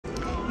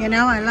You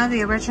know, I love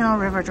the original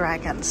River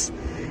Dragons.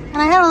 And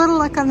I had a little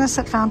look on this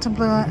at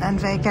Fontainebleau and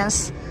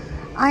Vegas.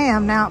 I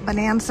am now at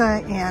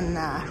Bonanza in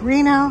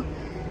Reno.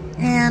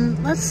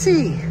 And let's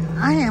see,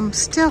 I am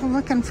still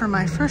looking for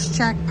my first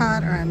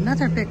jackpot or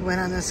another big win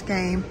on this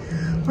game.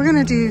 We're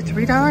gonna do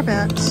 $3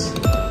 bets.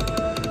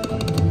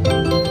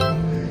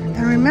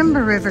 And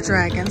remember, River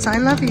Dragons, I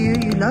love you,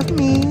 you love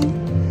me.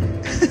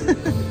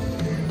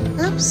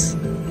 Oops.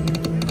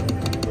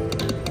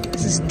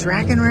 This is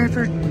Dragon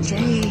River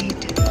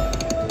Jade.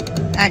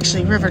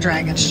 Actually, River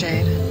Dragons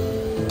Jade.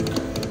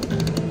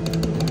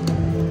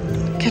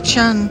 Catch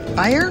on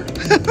fire?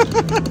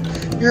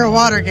 You're a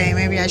water game,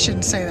 maybe I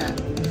shouldn't say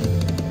that.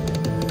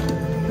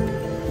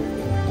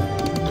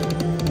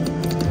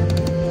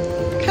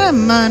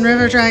 Come on,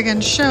 River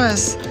Dragons, show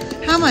us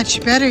how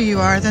much better you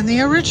are than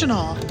the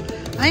original.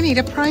 I need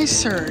a price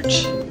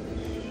search.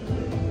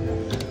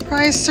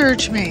 Price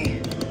search me.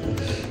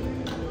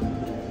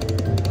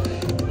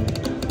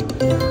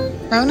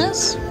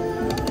 Bonus?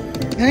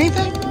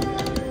 Anything?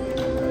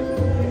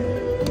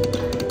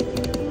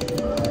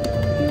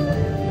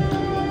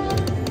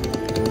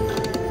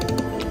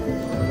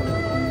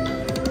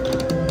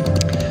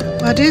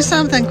 Well, do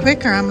something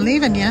quicker. I'm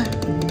leaving you.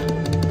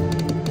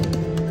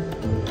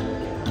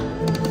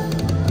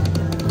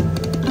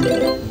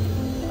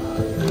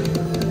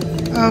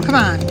 Oh, come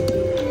on.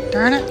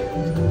 Darn it.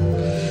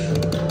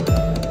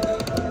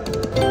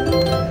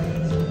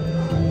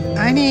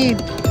 I need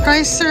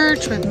price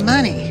search with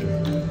money.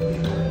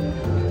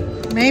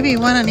 Maybe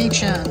one on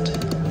each end.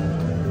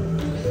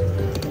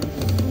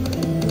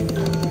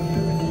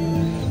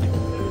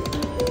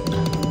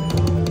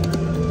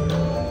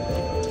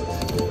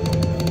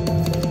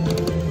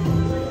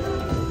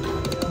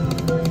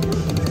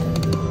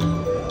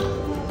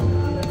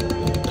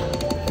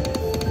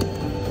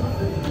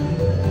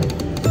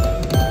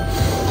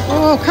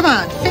 Oh, come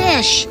on,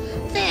 fish!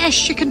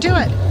 Fish, you can do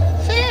it!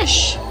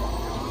 Fish!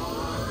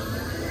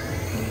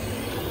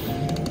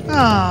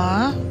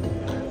 Aww,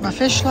 my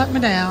fish let me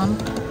down.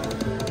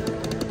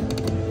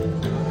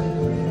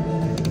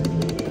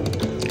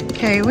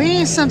 Okay, we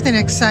need something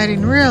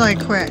exciting really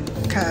quick,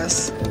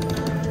 cuz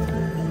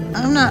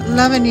I'm not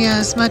loving you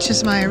as much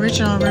as my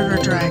original River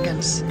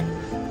Dragons.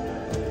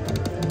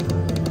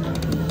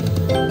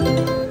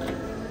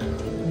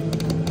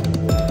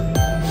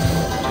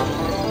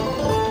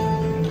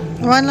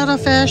 One little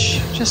fish,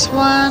 just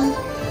one,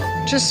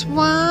 just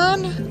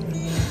one.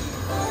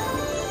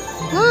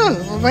 Ooh,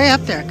 we're way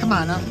up there. Come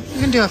on, you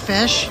can do a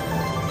fish.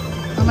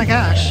 Oh my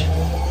gosh.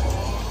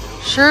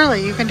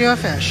 Surely you can do a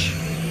fish.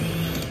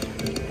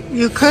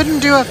 You couldn't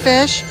do a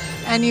fish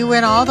and you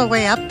went all the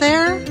way up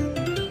there?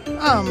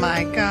 Oh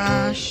my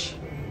gosh.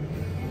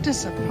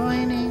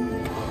 Disappointing.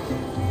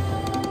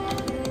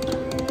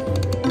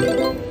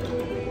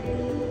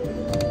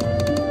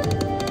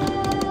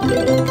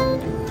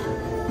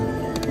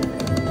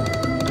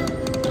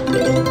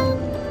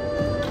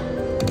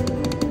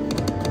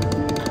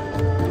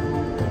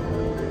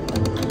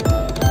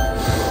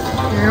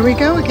 Here we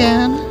go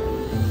again.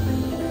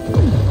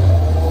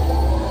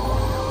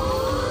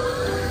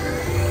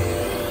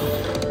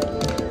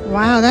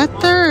 Wow, that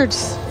third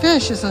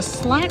fish is a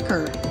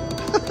slacker.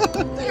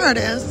 There it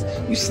is,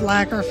 you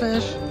slacker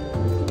fish.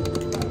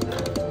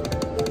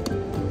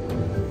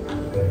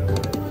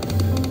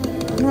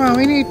 Well,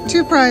 we need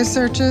 2 prize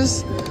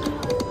searches.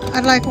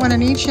 I'd like one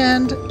on each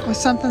end with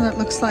something that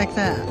looks like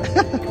that.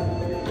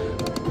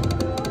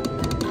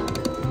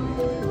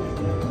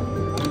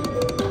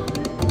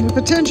 The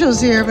potential's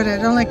here, but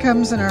it only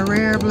comes in a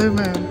rare blue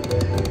moon.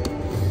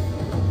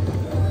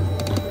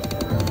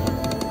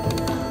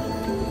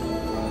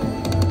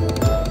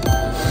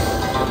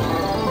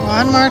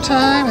 One more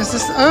time. Is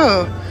this?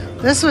 Oh,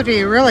 this would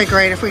be really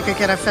great if we could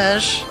get a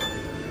fish.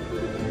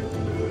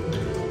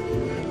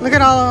 Look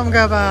at all of them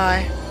go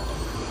by.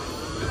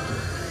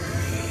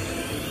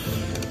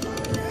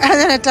 And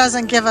then it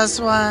doesn't give us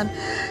one.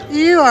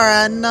 You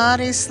are a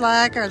naughty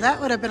slacker. That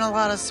would have been a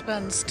lot of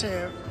spins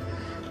too.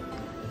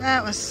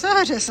 That was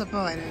so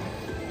disappointing.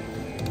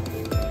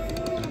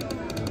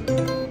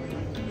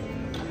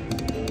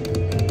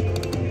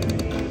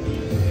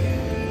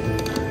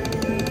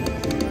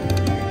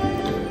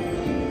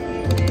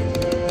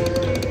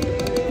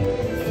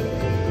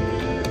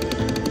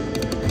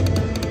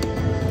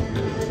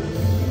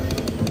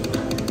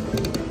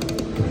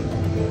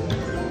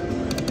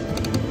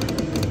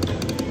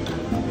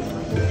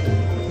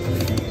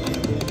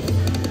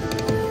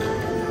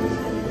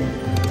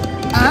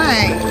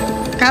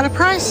 Got a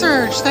price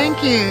search,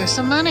 thank you.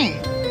 Some money.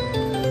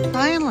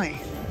 Finally.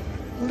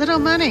 A little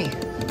money.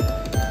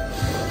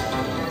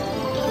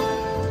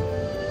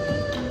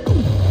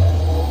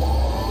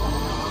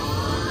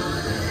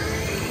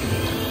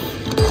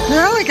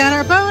 Well, we got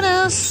our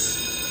bonus.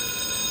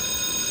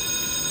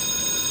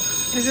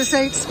 Is this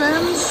 8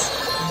 spins?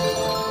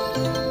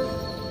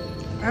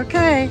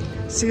 Okay,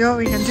 see what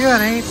we can do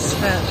on 8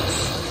 spins.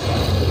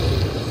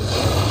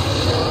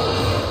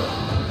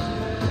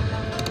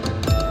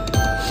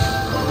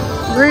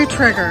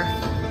 Re-trigger.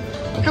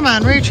 Come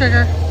on,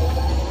 re-trigger.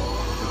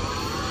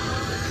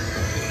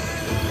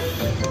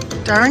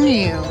 Darn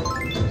you.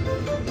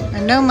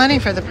 And no money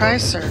for the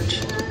price surge.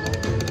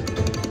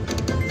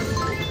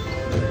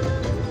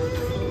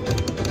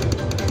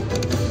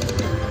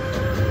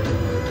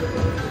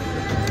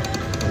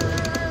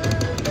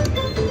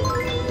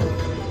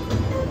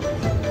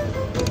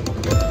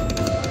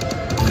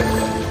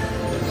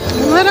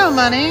 Little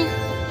money.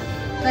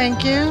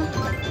 Thank you.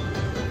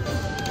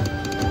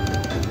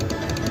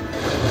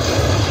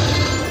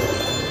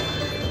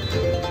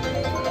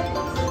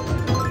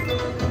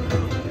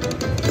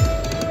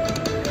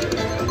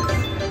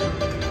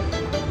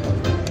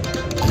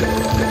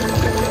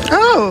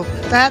 Oh,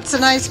 that's a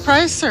nice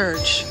price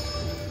surge.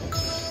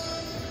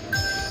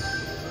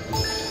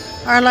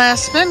 Our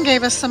last spin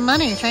gave us some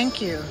money.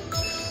 Thank you.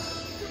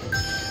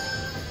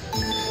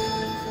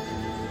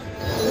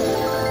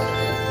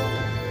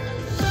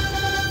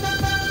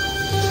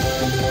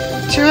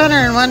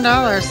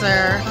 $201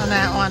 there on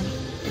that one.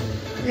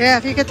 Yeah,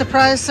 if you get the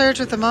prize surge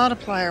with the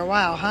multiplier,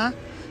 wow, huh?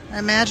 I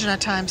imagine a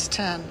times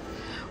 10.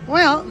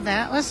 Well,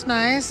 that was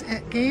nice.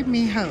 It gave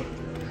me hope.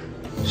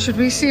 Should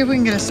we see if we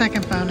can get a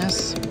second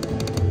bonus?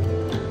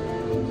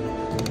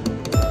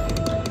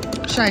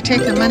 Should I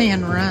take the money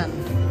and run?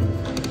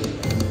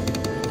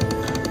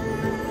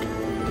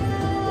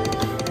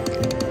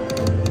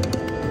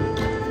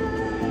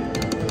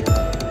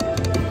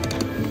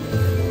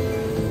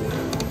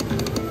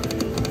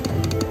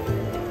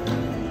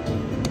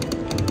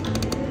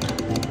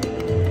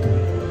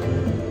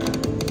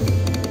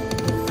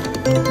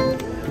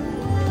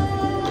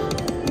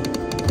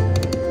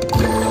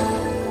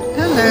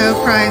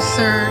 Hello, price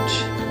surge.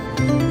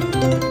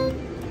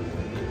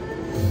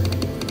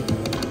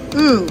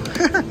 Ooh,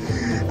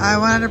 I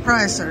wanted a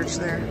price surge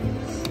there.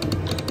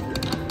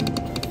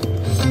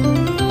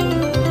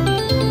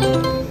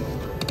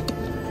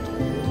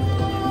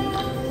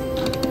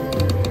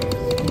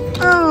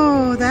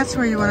 Oh, that's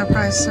where you want a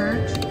price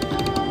surge.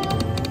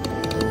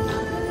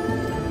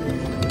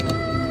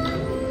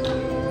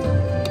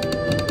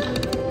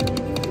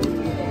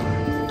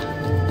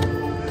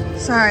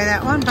 Sorry,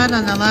 that one button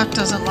on the left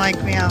doesn't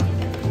like me. I'll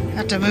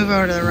have to move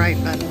over to the right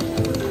button.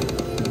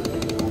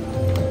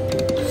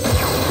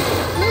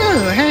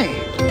 Ooh, hey.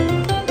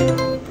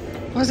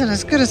 Wasn't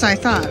as good as I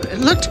thought. It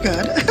looked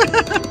good.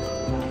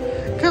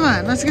 Come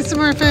on, let's get some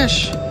more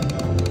fish.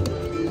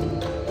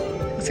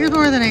 Let's get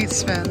more than 8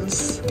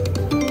 spins.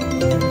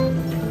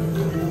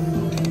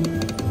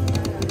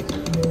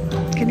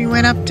 Can you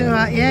win up to,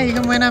 yeah, you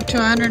can win up to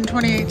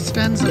 128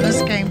 spins in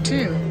this game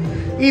too.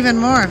 Even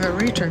more if it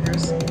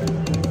re-triggers.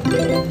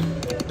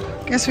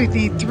 Guess we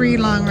need 3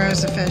 long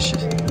rows of fish.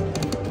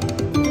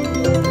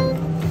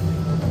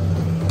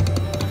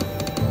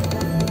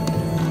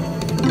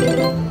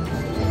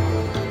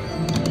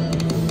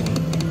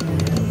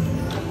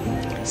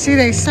 See,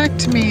 they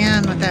sucked me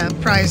in with that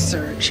price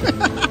surge.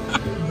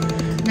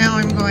 Now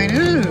I'm going,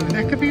 ooh,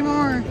 there could be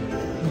more.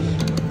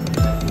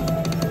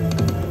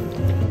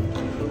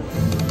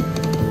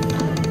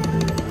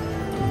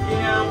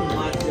 Yeah, I'm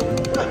watching.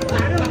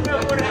 I don't know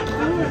what I'm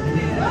doing.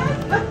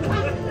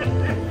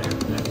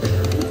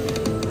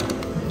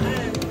 I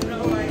have no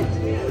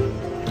idea.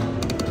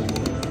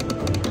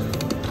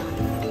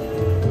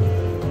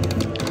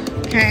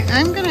 Okay,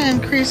 I'm going to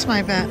increase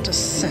my bet to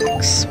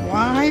 6.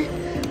 Why?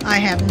 I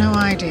have no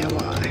idea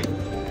why.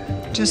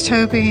 Just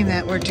hoping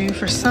that we're due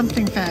for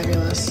something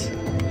fabulous.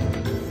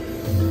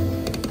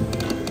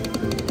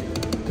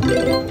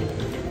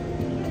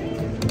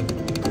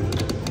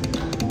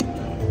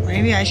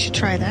 Maybe I should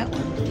try that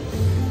one.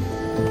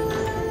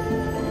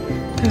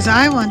 Because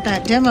I want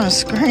that demo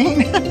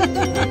screen.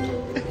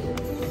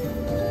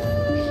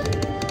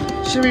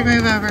 Should we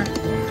move over?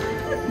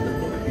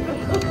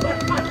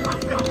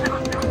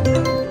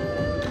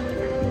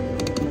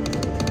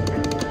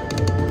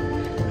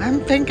 I'm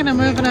thinking of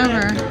moving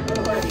over.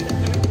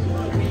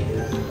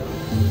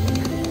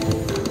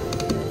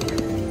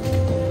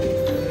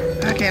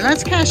 Okay,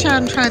 let's cash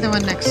out and try the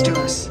one next to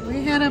us.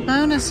 We got a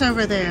bonus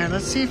over there.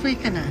 Let's see if we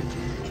can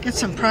get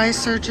some prize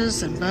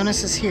surges and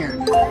bonuses here.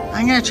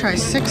 I'm going to try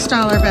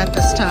 $6 bet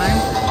this time.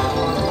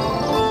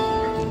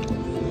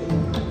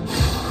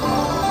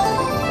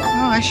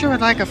 Oh, I sure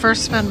would like a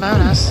first spin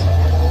bonus.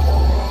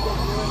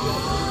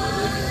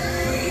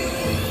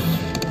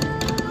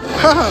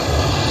 Oh.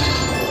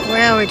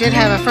 Well, we did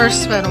have a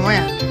first spin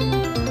win.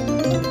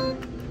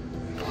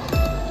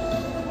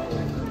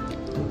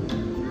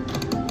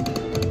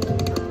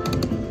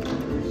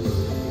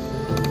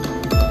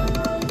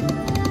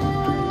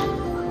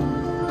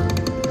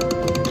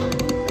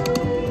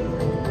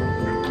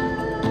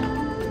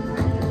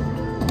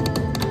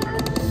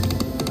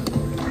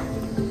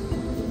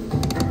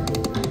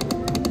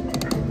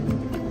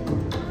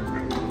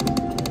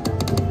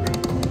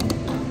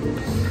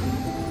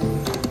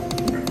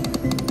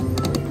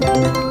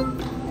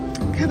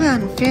 Come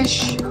on,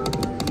 fish.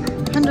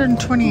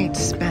 128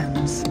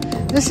 spins.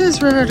 This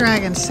is River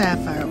Dragons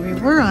Sapphire. We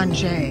were on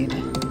Jade.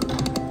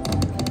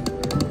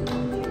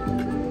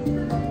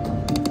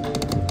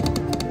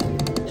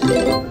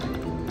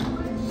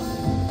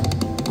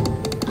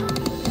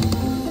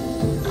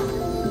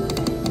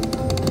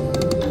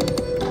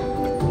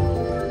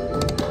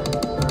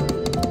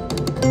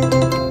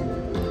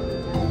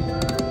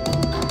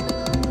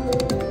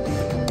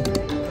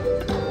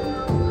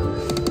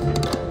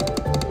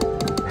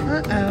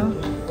 Uh-oh.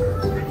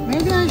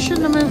 Maybe I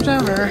shouldn't have moved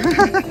over.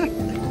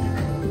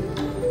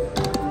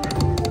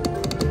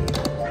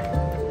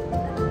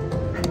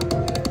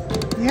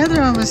 The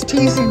other one was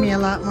teasing me a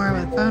lot more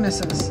with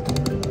bonuses.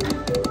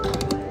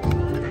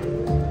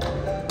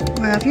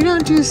 Well, if you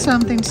don't do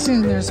something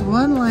soon, there's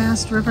one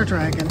last River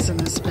Dragons in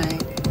this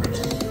bank.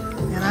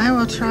 And I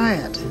will try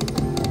it.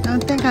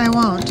 Don't think I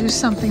won't. Do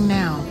something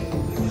now.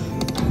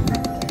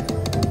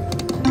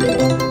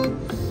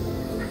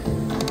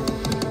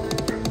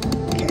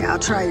 Okay, I'll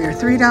try your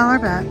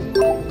 $3 bet.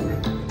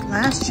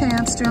 Last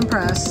chance to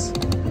impress.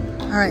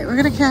 All right, we're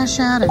gonna cash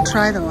out and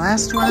try the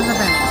last one in the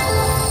bank.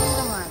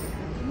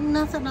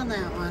 Nothing on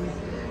that one.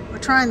 We're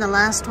trying the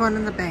last one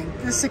in the bank.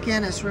 This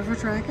again is River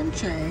Dragons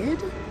Jade.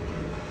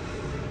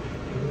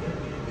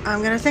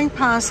 I'm gonna think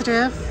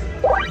positive.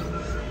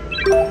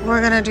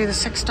 We're gonna do the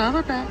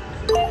 $6 bet.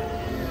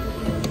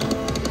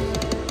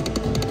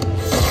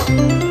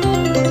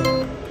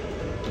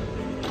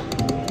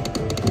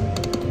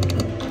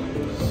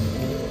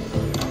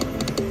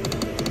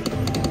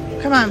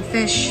 Come on,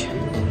 fish.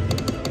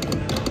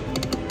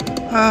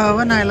 Oh,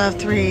 wouldn't I love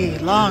 3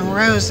 long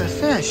rows of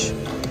fish?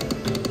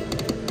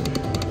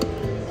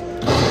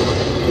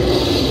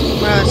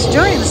 Well, it's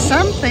doing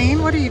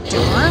something. What are you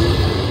doing?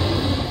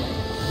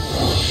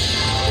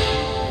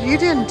 You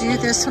didn't do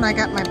this when I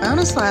got my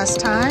bonus last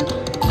time.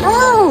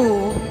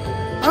 Oh,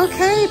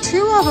 okay,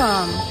 2 of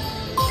them.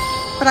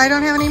 But I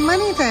don't have any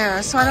money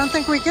there, so I don't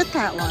think we get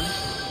that one.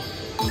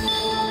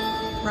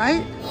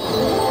 Right?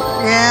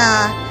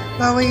 Yeah,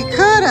 but we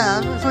could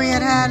have. If we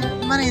had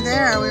had money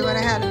there, we would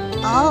have had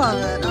all of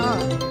it.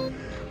 Oh.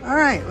 All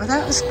right, well,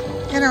 that was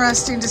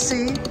interesting to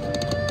see.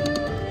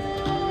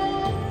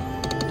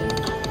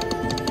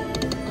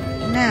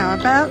 Now,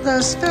 about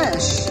those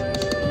fish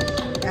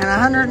and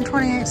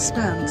 128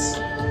 spins.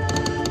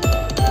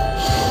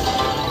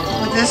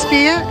 Would this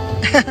be it?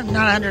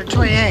 Not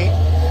 128.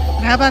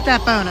 But how about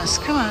that bonus?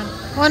 Come on.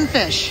 1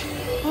 fish.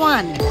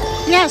 1.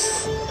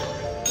 Yes.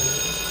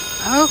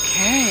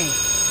 Okay.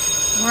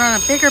 We're on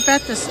a bigger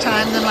bet this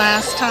time than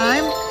last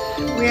time.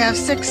 We have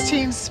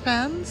 16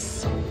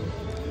 spins.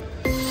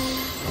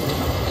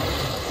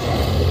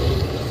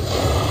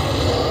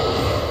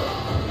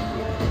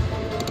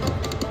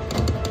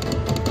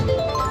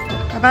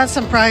 How about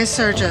some prize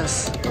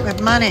surges with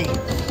money?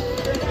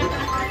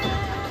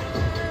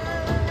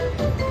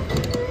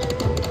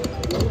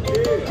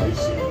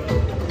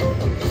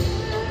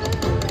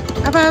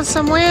 How about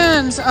some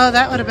wins? Oh,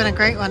 that would have been a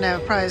great one to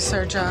have a prize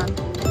surge on.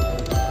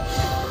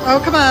 Oh,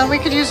 come on, we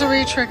could use a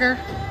re-trigger.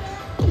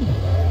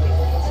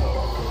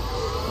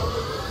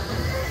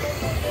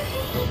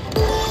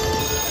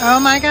 Oh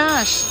my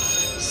gosh,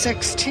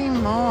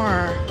 16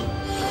 more.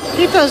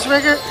 Keep those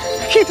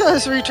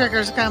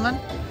re-triggers coming.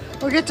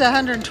 We'll get to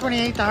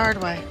 128 the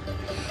hard way.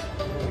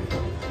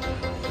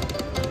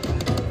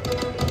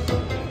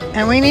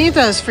 And we need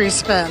those free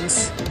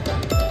spins.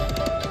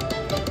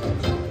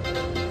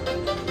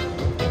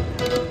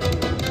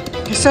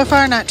 So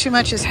far, not too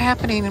much is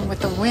happening with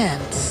the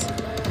wins.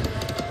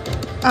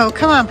 Oh,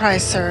 come on,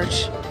 price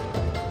surge.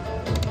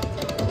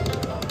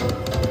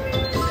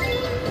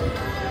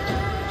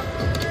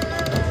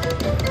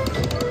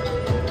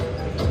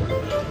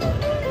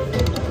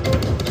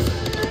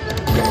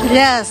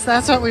 Yes,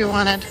 that's what we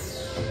wanted.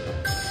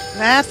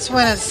 That's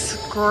when it's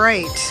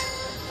great.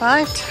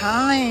 5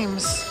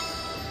 times.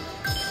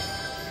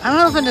 I'm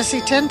hoping to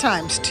see 10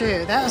 times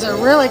too. That was a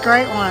really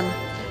great one.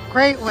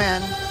 Great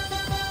win.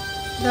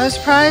 Those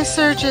prize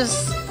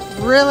surges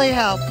really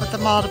help with the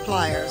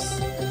multipliers.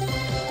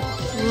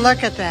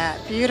 Look at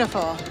that.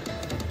 Beautiful.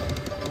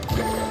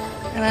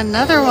 And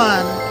another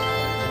one.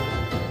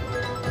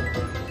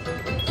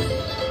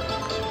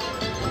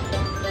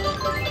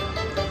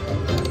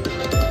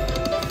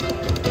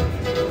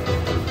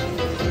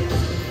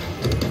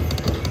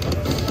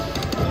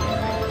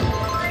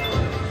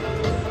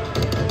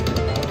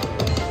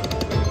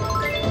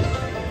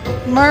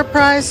 More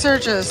prize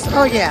surges.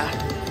 Oh yeah.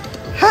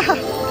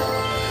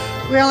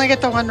 We only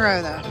get the 1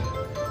 row though.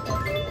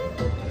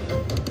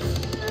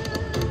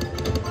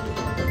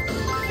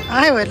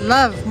 I would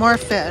love more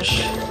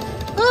fish.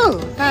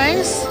 Ooh,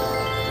 nice.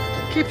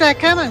 Keep that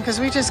coming because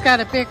we just got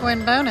a big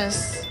win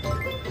bonus.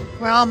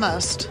 Well,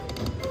 almost.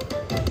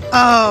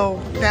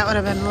 Oh, that would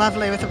have been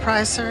lovely with a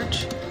prize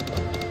surge.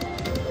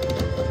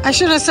 I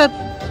should have said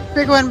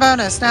big win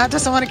bonus. Now it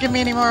doesn't want to give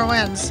me any more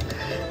wins.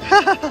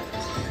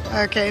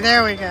 Okay,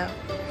 there we go.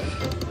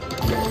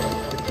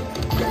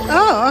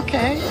 Oh,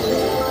 okay.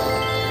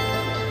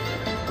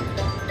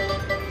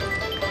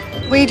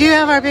 We do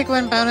have our big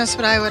win bonus,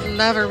 but I would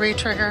love a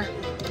re-trigger.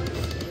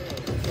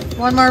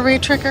 1 more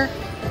re-trigger.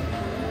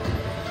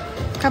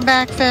 Come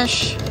back,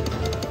 fish.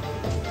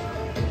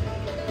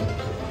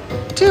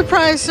 2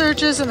 prize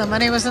surges and the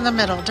money was in the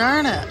middle.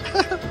 Darn it.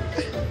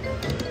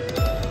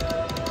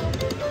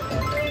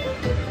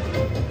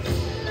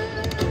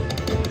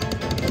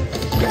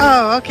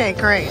 Oh, okay,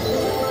 great.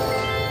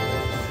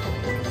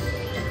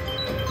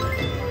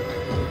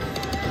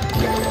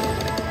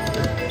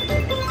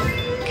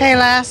 Okay,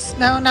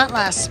 not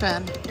last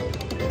spin.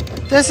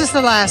 This is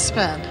the last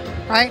spin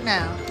right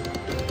now.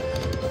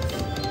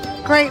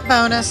 Great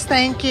bonus,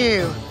 thank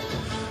you.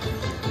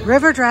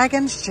 River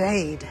Dragons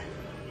Jade.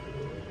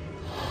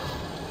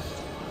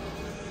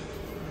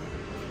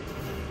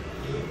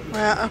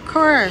 Well, of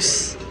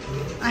course,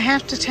 I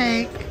have to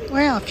take,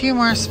 well, a few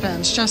more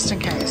spins just in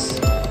case.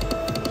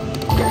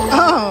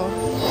 Oh!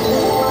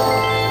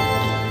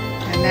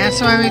 And that's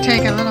why we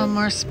take a little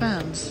more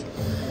spins.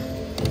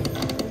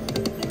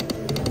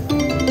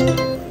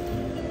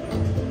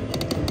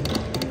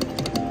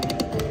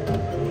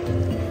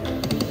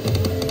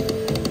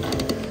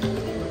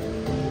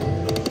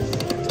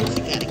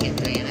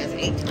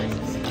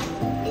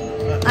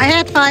 I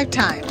had 5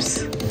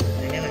 times. I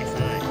know, I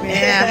saw it.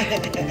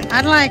 Yeah.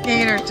 I'd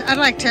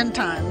like 10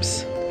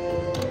 times.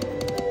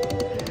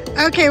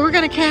 Okay, we're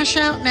going to cash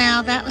out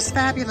now. That was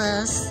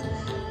fabulous.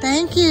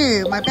 Thank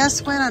you. My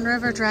best win on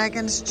River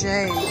Dragons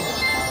Jade.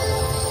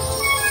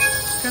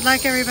 Good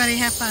luck, everybody.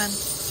 Have fun.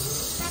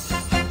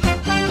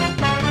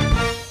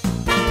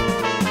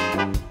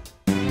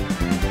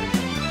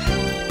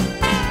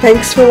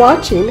 Thanks for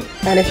watching,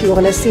 and if you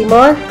want to see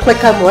more,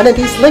 click on one of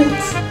these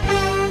links.